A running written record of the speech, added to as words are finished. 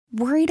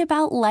Worried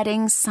about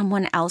letting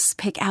someone else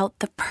pick out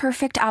the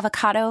perfect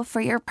avocado for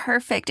your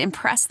perfect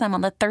impress them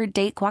on the third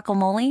date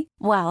guacamole?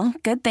 Well,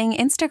 good thing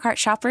Instacart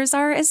shoppers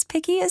are as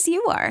picky as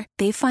you are.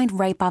 They find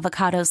ripe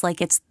avocados like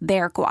it's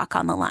their guac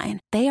on the line.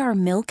 They are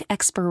milk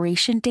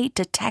expiration date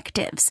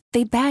detectives.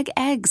 They bag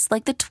eggs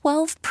like the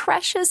 12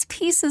 precious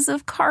pieces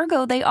of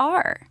cargo they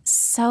are.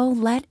 So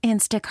let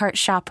Instacart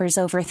shoppers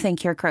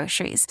overthink your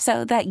groceries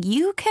so that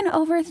you can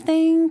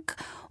overthink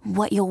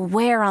what you'll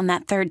wear on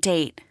that third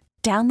date.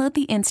 Download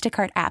the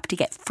Instacart app to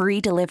get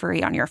free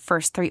delivery on your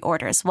first 3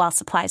 orders while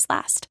supplies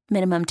last.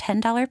 Minimum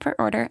 $10 per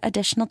order.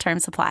 Additional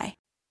terms apply.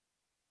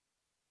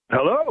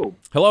 Hello.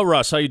 Hello,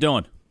 Russ. How you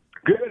doing?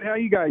 Good. How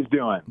you guys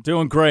doing?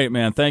 Doing great,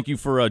 man. Thank you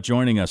for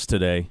joining us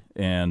today.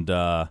 And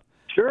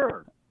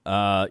Sure.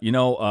 I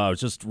was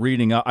just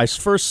reading. I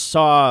first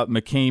saw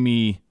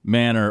McKamey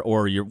Manor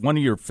or one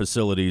of your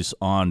facilities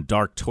on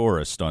Dark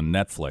Tourist on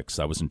Netflix.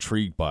 I was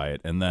intrigued by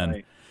it, and then.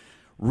 Right.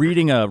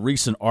 Reading a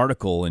recent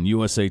article in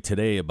USA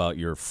Today about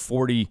your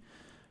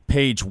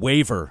 40-page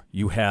waiver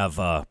you have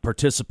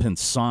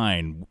participants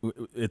sign.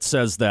 It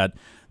says that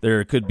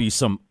there could be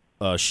some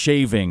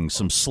shaving,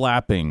 some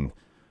slapping,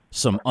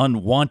 some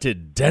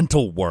unwanted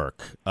dental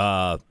work.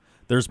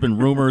 There's been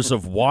rumors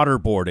of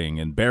waterboarding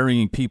and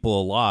burying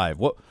people alive.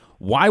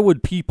 Why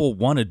would people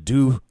want to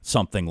do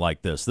something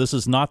like this? This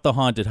is not the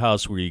haunted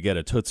house where you get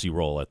a Tootsie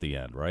Roll at the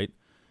end, right?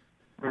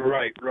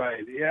 Right.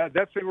 Yeah,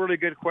 that's a really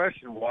good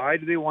question. Why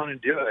do they want to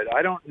do it?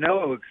 I don't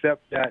know,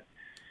 except that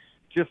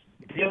just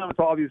dealing with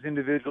all these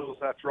individuals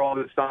after all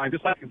this time,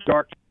 just like in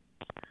Dark,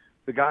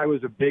 the guy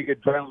was a big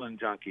adrenaline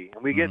junkie.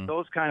 And we get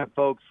those kind of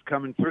folks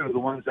coming through, the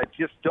ones that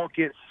just don't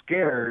get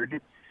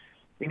scared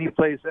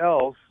anyplace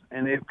else.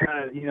 And they've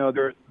kind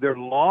of, they're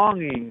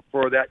longing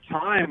for that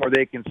time where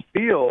they can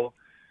feel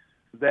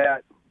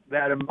that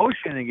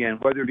emotion again,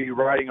 whether it be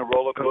riding a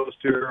roller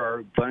coaster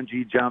or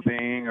bungee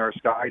jumping or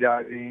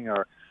skydiving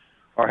or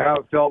how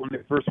it felt when they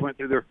first went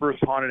through their first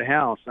haunted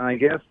house. And I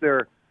guess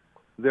they're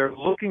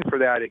looking for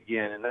that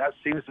again, and that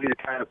seems to be the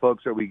kind of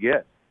folks that we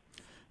get.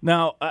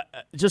 Now,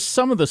 just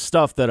some of the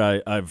stuff that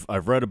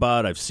I've read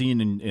about, I've seen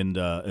in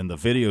the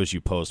videos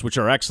you post, which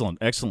are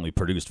excellently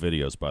produced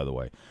videos, by the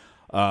way.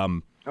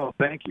 Oh,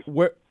 thank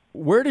you.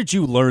 Where did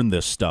you learn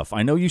this stuff?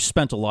 I know you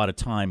spent a lot of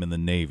time in the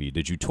Navy.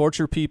 Did you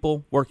torture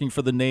people working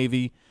for the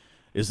Navy?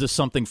 Is this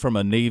something from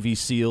a Navy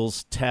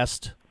SEALs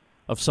test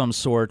of some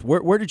sort?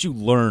 Where did you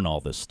learn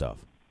all this stuff?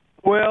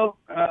 Well,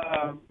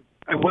 I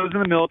was in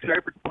the military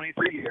for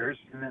 23 years,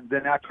 and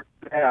then after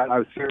that,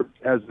 I served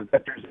as a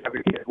veterans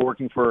advocate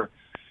working for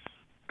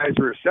guys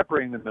who were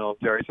separating the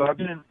military. So I've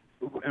been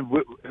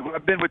with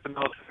the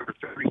military for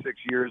 36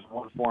 years in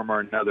one form or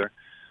another.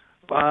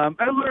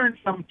 I learned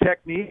some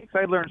techniques.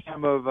 I learned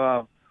some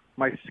of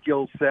my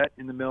skill set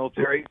in the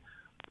military,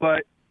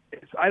 but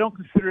I don't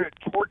consider it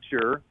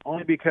torture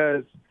only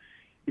because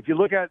if you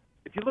look at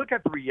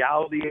the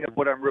reality of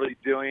what I'm really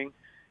doing,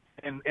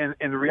 and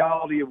the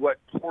reality of what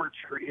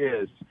torture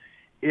is,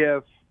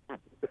 if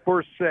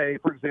for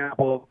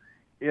example,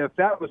 if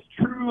that was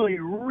truly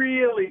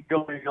really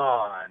going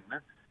on,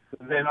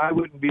 then I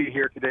wouldn't be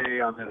here today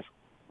on this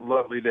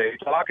lovely day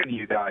talking to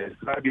you guys.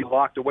 I'd be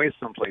locked away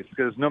someplace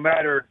because no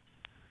matter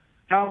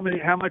how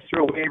much of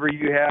a waiver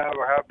you have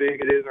or how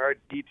big it is or how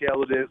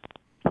detailed it is,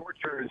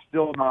 torture is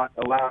still not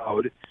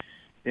allowed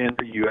in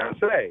the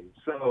USA.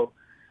 So,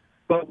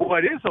 but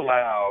what is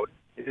allowed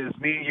is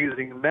me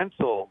using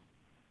mental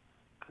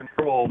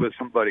control with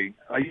somebody.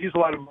 I use a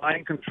lot of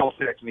mind control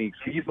techniques.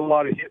 I use a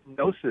lot of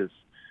hypnosis.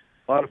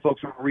 A lot of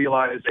folks don't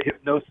realize that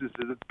hypnosis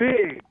is a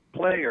big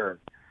player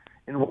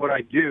in what I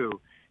do.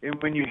 And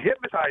when you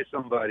hypnotize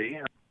somebody,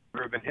 and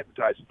I've never been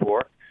hypnotized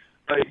before,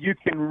 you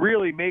can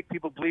really make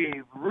people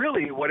believe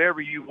really whatever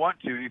you want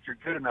to if you're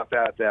good enough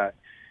at that.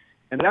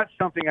 And that's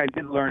something I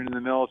did learn in the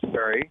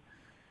military,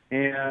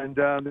 and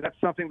that's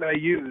something that I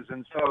use.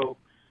 And so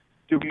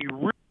do we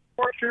really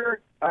torture?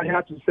 I'd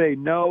have to say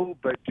no,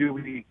 but do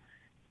we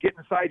get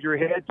inside your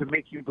head to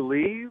make you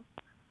believe?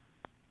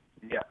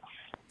 Yes.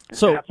 And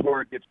so that's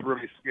where it gets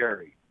really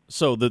scary.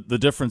 So the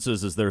difference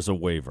is there's a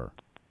waiver,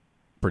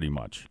 pretty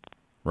much,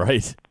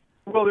 right?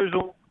 Well, there's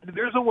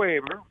a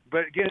waiver,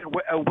 but again,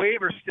 a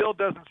waiver still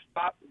doesn't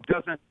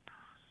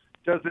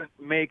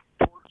make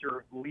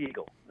torture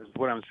legal, is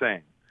what I'm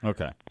saying.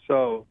 Okay.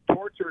 So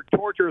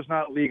torture is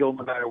not legal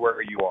no matter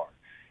where you are.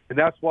 And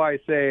that's why I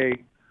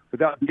say,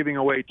 without giving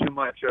away too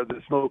much of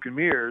the smoke and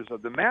mirrors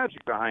of the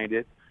magic behind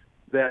it,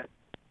 that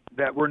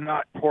we're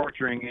not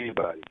torturing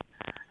anybody.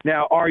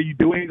 Now, are you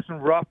doing some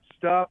rough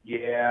stuff?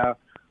 Yeah.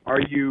 Are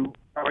you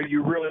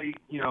really,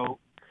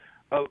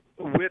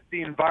 with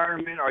the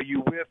environment? Are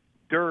you with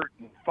dirt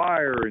and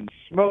fire and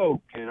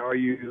smoke? And are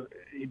you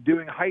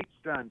doing height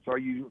stunts? Are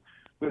you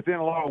within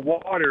a lot of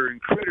water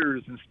and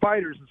critters and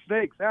spiders and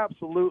snakes?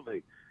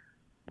 Absolutely.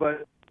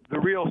 But the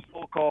real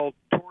so-called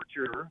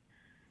torture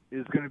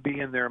is going to be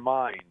in their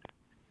mind.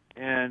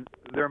 And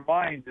their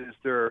mind is is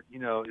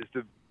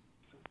the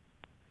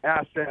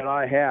asset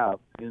I have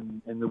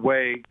in the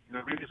way,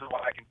 the reason why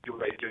I can do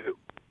what I do.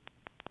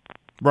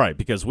 Right,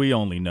 because we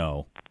only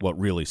know what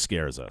really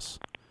scares us.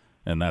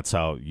 And that's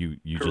how you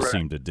just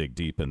seem to dig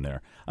deep in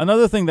there.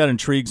 Another thing that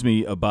intrigues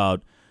me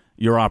about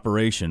your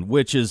operation,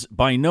 which is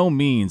by no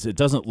means, it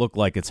doesn't look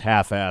like it's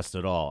half-assed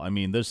at all. I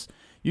mean,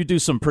 you do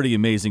some pretty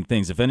amazing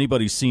things. If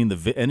anybody's seen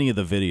any of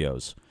the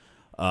videos,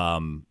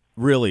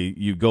 really,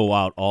 you go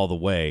out all the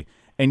way.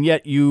 And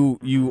yet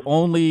you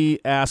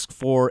only ask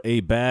for a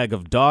bag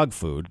of dog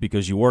food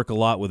because you work a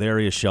lot with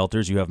area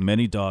shelters. You have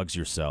many dogs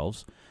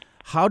yourselves.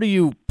 How do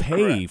you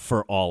pay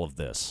for all of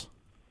this?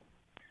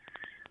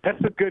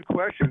 That's a good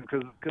question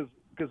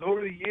because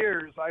over the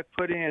years I've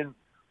put in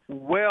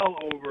well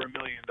over $1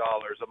 million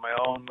of my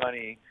own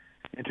money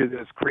into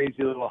this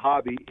crazy little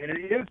hobby, and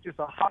it is just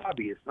a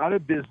hobby. It's not a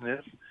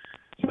business,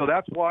 so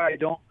that's why I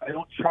don't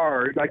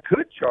charge. I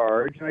could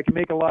charge, and I can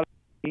make a lot of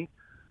money,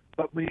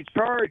 but when you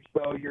charge,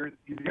 though, you're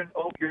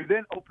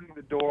then opening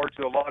the door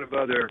to a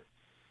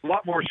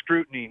lot more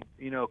scrutiny.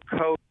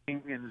 Coding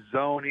and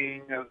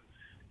zoning of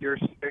your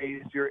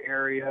space, your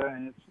area,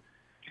 and it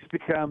just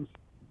becomes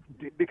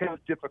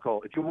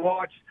difficult. If you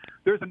watch,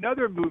 there's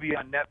another movie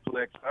on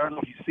Netflix. I don't know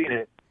if you've seen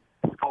it.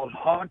 It's called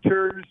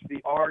Haunters: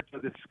 The Art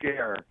of the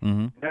Scare.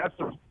 Mm-hmm.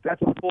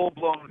 That's a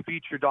full-blown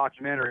feature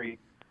documentary,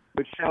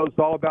 which shows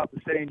all about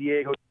the San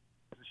Diego.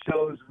 It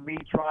shows me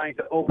trying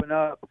to open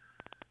up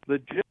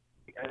legitimately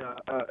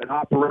an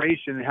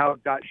operation and how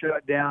it got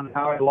shut down and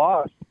how I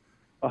lost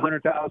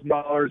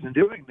 $100,000 in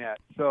doing that.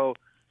 So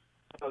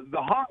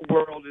the haunt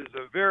world is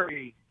a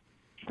very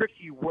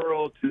tricky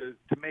world to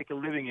make a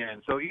living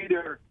in. So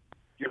either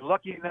you're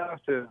lucky enough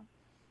to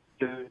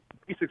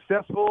be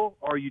successful,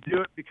 or you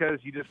do it because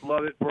you just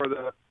love it for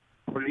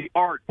the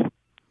art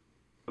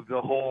of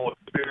the whole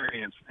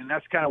experience, and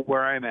that's kind of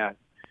where I'm at.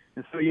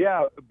 And so,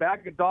 yeah, a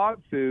bag of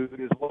dog food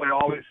is what it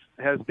always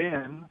has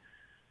been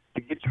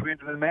to get you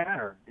into the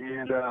manor.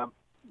 And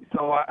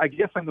so I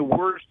guess I'm the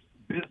worst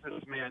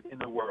businessman in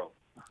the world.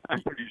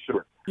 I'm pretty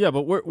sure. Yeah,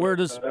 but where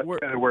does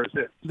where is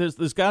it?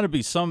 There's got to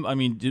be some. I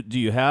mean, do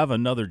you have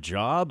another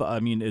job?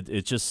 I mean,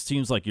 it just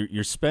seems like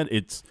you're spent.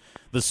 It's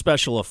the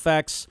special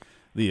effects,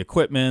 the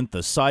equipment,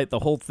 the site, the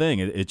whole thing.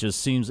 It just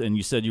seems. And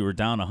you said you were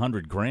down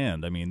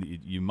 $100,000. I mean,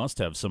 you must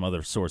have some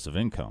other source of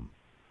income.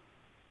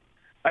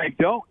 I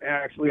don't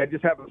actually. I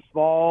just have a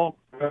small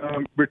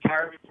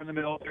retirement from the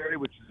military,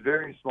 which is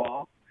very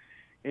small.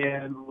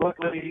 And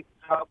luckily,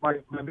 throughout my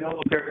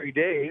military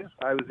days,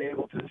 I was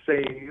able to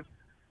save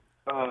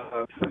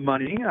some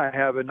money. I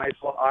have a nice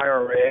little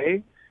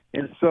IRA,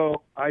 and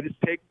so I just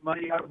take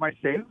money out of my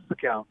savings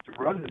account to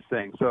run this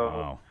thing. So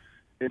Wow.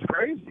 It's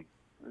crazy.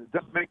 It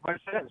doesn't make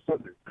much sense, does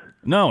it?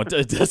 No, it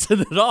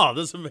doesn't at all. It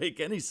doesn't make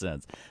any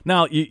sense.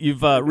 Now,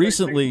 you've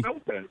recently,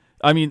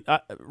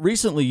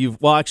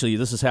 actually,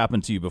 this has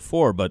happened to you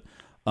before, but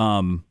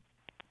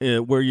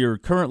where your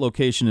current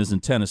location is in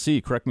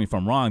Tennessee, correct me if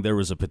I'm wrong, there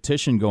was a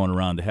petition going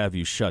around to have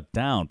you shut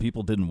down.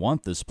 People didn't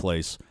want this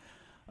place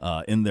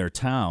in their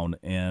town,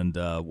 and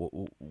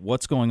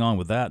what's going on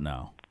with that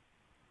now?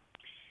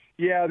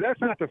 Yeah, that's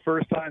not the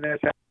first time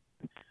that's happened.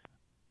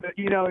 But,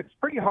 it's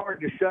pretty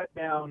hard to shut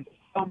down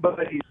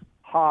somebody's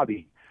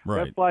hobby.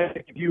 Right. That's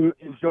like if you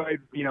enjoyed,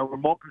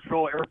 remote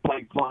control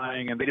airplane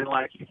flying and they didn't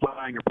like you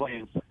flying your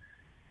planes,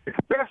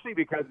 especially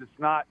because it's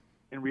not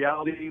in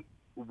reality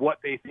what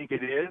they think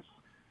it is.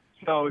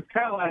 So it's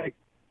kind of like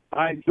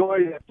I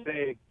enjoy that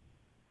they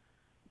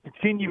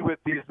continue with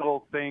these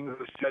little things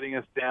of shutting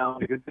us down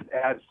because it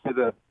adds to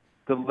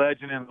the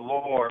legend and the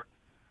lore.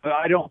 But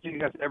I don't think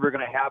that's ever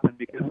going to happen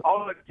because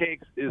all it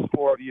takes is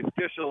for the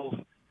officials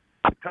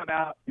to come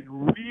out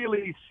and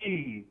really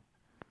see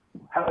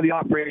how the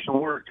operation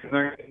works. And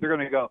they're going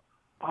to go,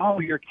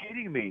 oh, you're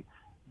kidding me.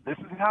 This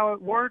is how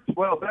it works?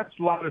 Well, that's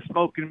a lot of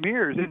smoke and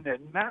mirrors, isn't it?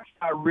 And that's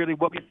not really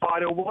what we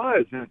thought it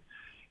was.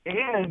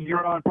 And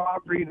you're on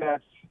property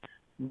that's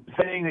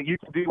saying that you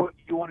can do what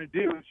you want to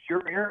do. It's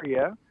your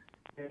area.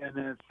 And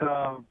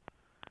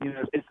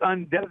it's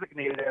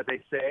undesignated, as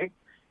they say.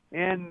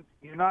 And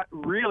you're not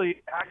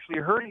really actually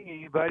hurting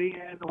anybody.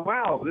 And,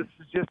 wow, this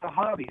is just a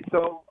hobby.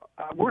 So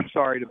we're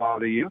sorry to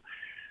bother you.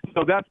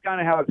 So that's kind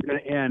of how it's going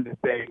to end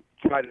if they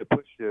try to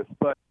push this.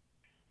 But,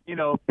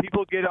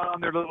 people get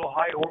on their little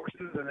high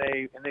horses and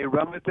they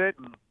run with it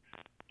and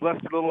bless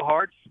their little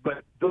hearts.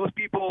 But those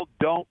people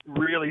don't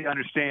really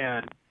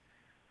understand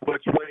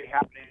what's really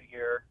happening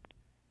here.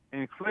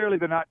 And clearly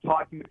they're not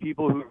talking to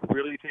people who have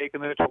really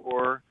taken the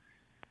tour.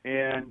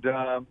 And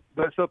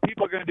but so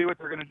people are going to do what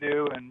they're going to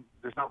do, and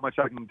there's not much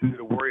I can do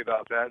to worry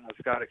about that. And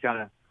I've got to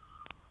kind of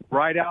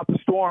ride out the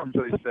storm,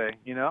 so they say,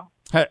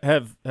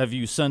 Have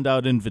you sent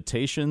out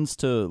invitations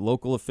to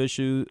local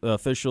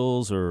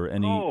officials or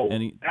any? Oh,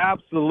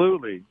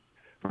 absolutely.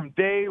 From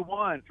day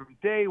one.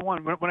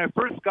 When I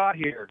first got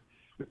here,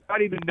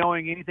 without even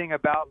knowing anything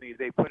about me,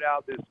 they put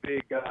out this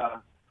big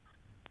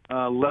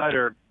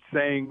letter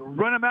saying,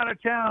 run him out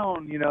of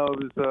town. It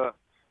was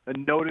a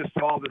notice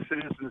to all the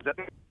citizens that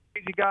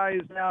crazy guy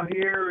is now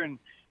here, and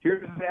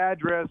here's his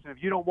address, and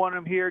if you don't want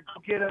him here,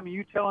 go get him.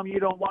 You tell him you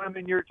don't want him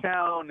in your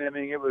town. I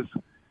mean, it was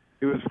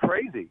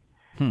crazy.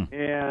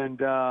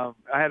 And I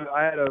had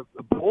a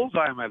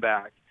bullseye on my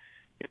back.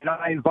 And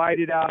I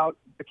invited out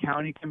the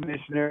county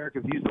commissioner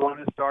because he's the one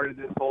that started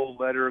this whole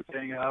letter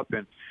thing up,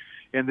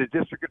 and the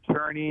district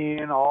attorney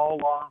and all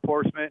law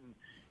enforcement. And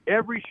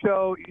every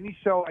show, any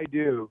show I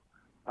do,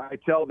 I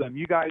tell them,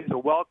 you guys are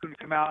welcome to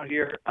come out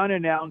here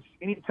unannounced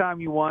anytime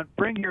you want.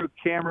 Bring your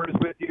cameras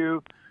with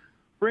you.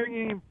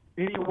 Bring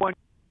anyone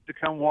to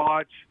come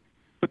watch.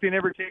 But they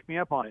never take me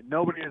up on it.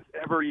 Nobody has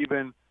ever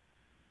even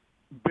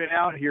been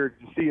out here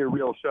to see a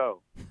real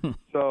show.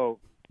 So,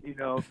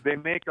 they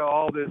make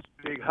all this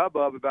big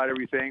hubbub about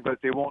everything, but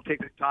they won't take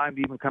the time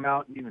to even come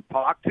out and even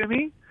talk to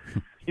me.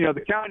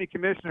 The county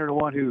commissioner, the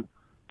one who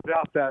put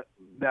out that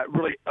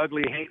really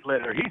ugly hate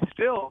letter, he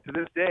still, to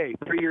this day,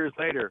 3 years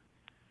later,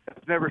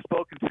 has never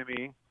spoken to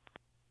me.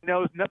 He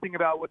knows nothing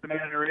about what the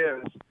manor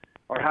is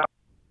or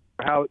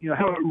how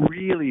it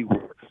really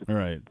works. All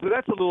right. So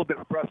that's a little bit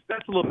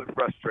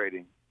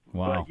frustrating.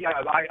 Wow. But yeah,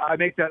 I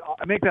make that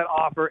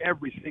offer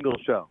every single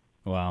show.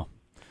 Wow.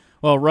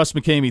 Well, Russ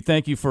McKamey,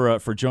 thank you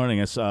for joining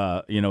us.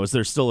 Is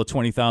there still a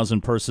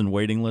 20,000 person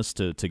waiting list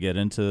to get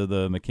into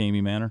the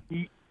McKamey Manor?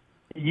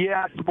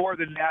 Yeah, it's more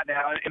than that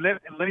now. And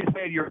let me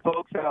say to your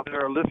folks out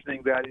there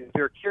listening that if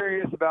they're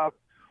curious about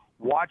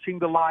watching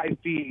the live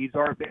feeds,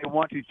 or if they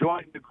want to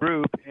join the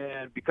group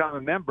and become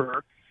a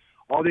member,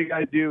 all they got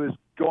to do is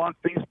go on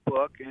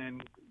Facebook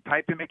and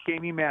type in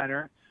McKamey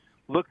Manor,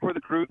 look for the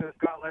group that's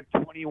got like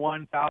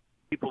 21,000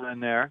 people in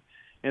there,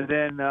 and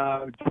then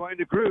join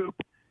the group,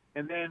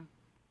 and then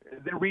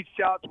reach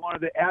out to one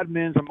of the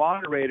admins or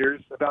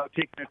moderators about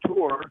taking a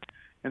tour,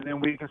 and then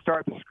we can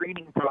start the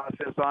screening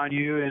process on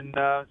you and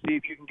see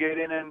if you can get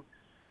in and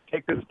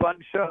take this fun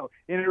show.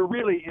 And it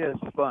really is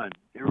fun.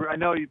 I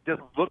know it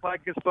doesn't look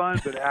like it's fun,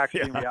 but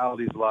actually in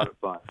reality it's a lot of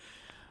fun.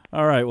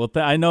 All right. Well,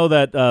 I know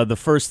that the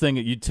first thing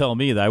that you'd tell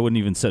me that I wouldn't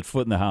even set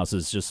foot in the house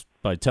is just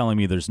by telling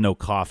me there's no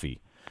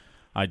coffee.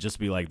 I'd just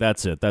be like,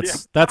 that's it.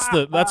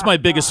 That's my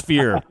biggest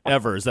fear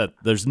ever, is that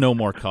there's no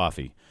more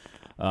coffee.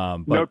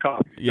 No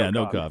coffee. Yeah,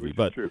 no coffee.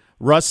 But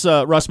Russ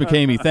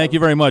McKamey, thank you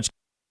very much.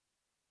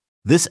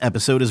 This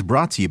episode is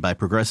brought to you by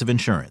Progressive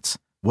Insurance.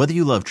 Whether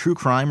you love true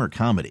crime or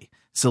comedy,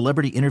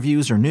 celebrity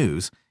interviews or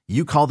news,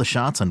 you call the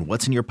shots on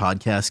what's in your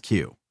podcast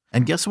queue.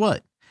 And guess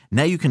what?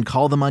 Now you can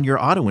call them on your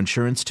auto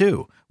insurance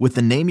too, with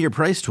the Name Your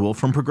Price tool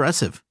from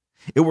Progressive.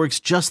 It works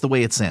just the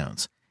way it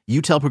sounds.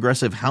 You tell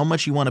Progressive how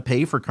much you want to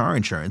pay for car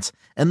insurance,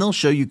 and they'll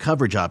show you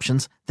coverage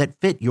options that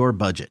fit your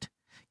budget.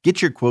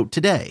 Get your quote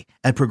today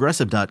at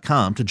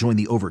Progressive.com to join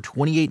the over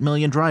 28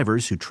 million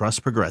drivers who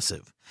trust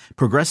Progressive.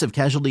 Progressive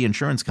Casualty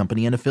Insurance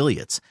Company and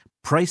Affiliates.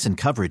 Price and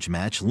coverage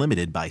match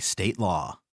limited by state law.